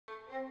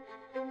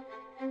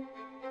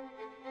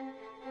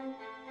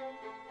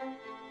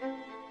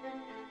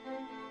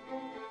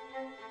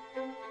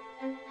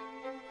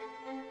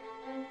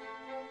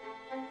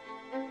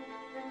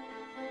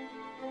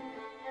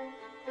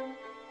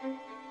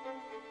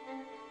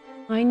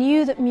I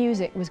knew that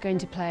music was going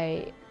to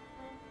play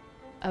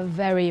a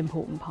very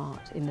important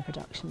part in the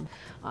production.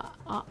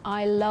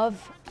 I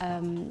love,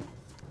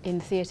 in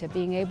theatre,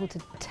 being able to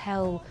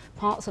tell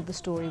parts of the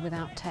story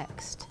without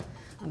text,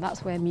 and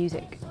that's where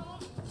music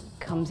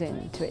comes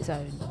into its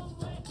own.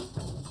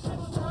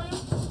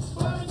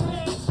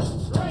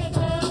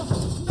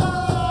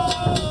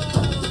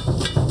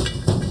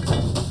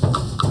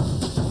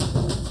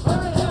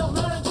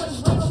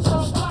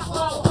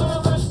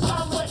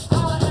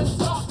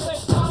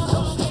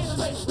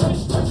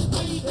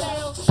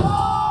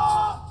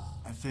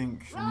 I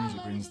think the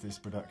music brings this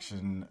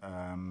production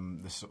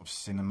this sort of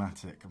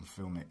cinematic and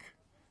filmic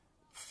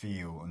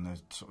feel and the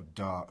sort of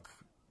dark,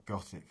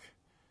 gothic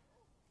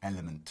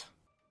element.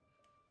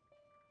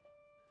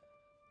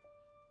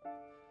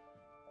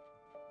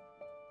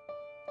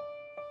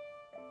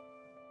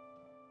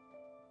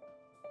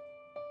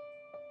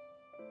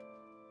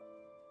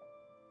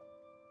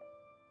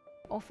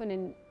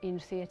 Often in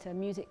theatre,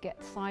 music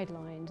gets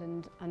sidelined,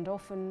 and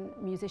often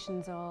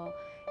musicians are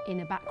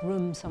in a back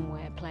room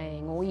somewhere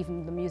playing, or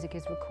even the music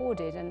is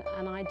recorded, and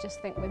I just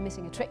think we're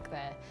missing a trick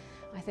there.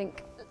 I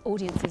think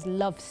audiences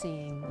love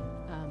seeing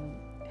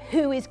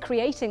who is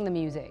creating the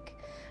music,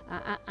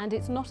 and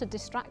it's not a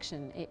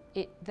distraction.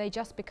 They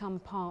just become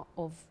part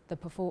of the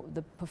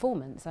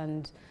performance,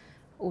 and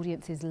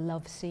audiences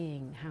love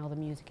seeing how the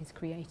music is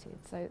created.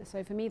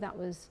 So for me that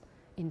was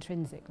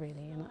intrinsic,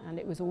 really, and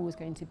it was always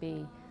going to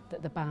be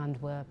that the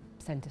band were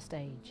centre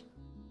stage.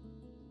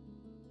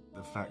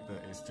 The fact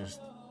that it's just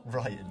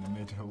right in the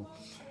middle,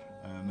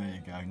 there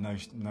you go,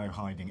 no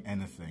hiding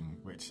anything,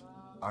 which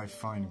I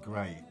find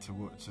great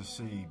to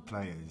see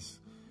players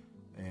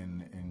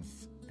in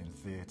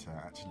theatre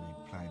actually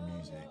playing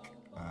music.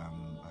 I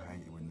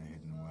hate it when they're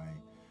hidden away.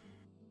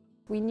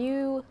 We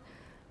knew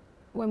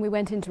when we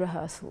went into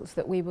rehearsals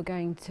that we were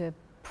going to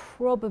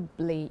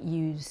probably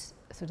use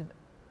sort of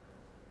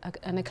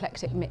an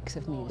eclectic mix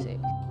of music.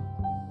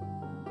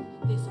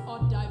 This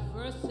odd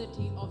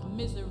diversity of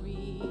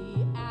misery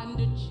and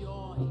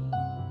joy.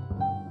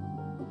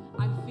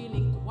 I'm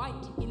feeling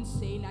quite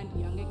insane and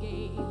young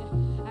again,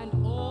 and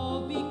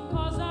all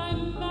because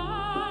I'm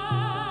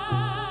mad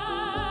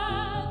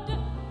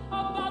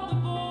about the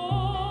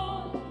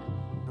boy.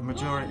 The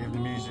majority of the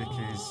music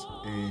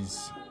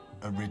is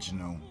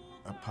original,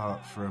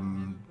 apart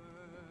from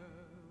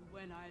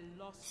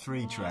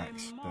 3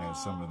 tracks.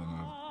 Some of them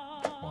are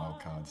wild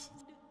cards.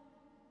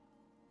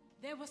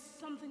 There was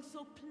something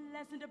so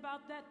pleasant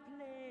about that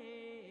place.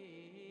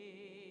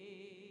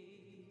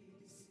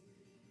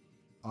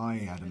 I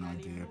had an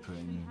idea of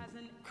putting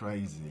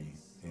Crazy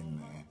in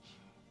there,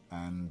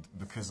 and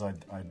because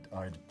I'd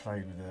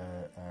played with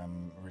a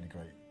really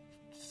great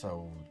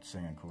soul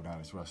singer called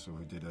Alice Russell,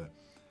 who did a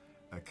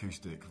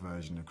acoustic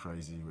version of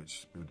Crazy,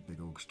 which with a big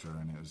orchestra,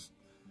 and it was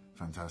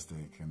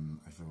fantastic. And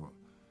I thought,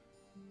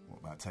 what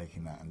about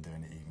taking that and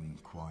doing it even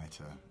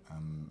quieter?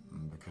 And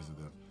because of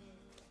the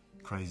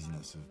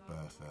craziness of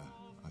Bertha,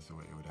 I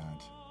thought it would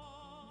add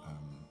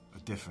a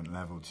different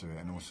level to it,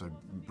 and also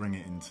bring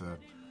it into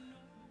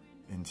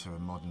a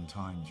modern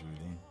times,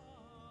 really.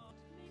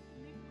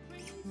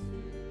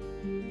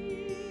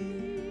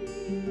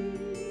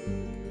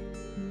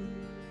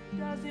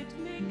 Does it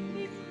make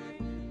me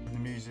The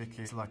music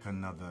is like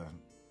another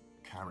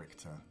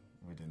character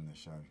within the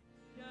show.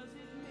 Does it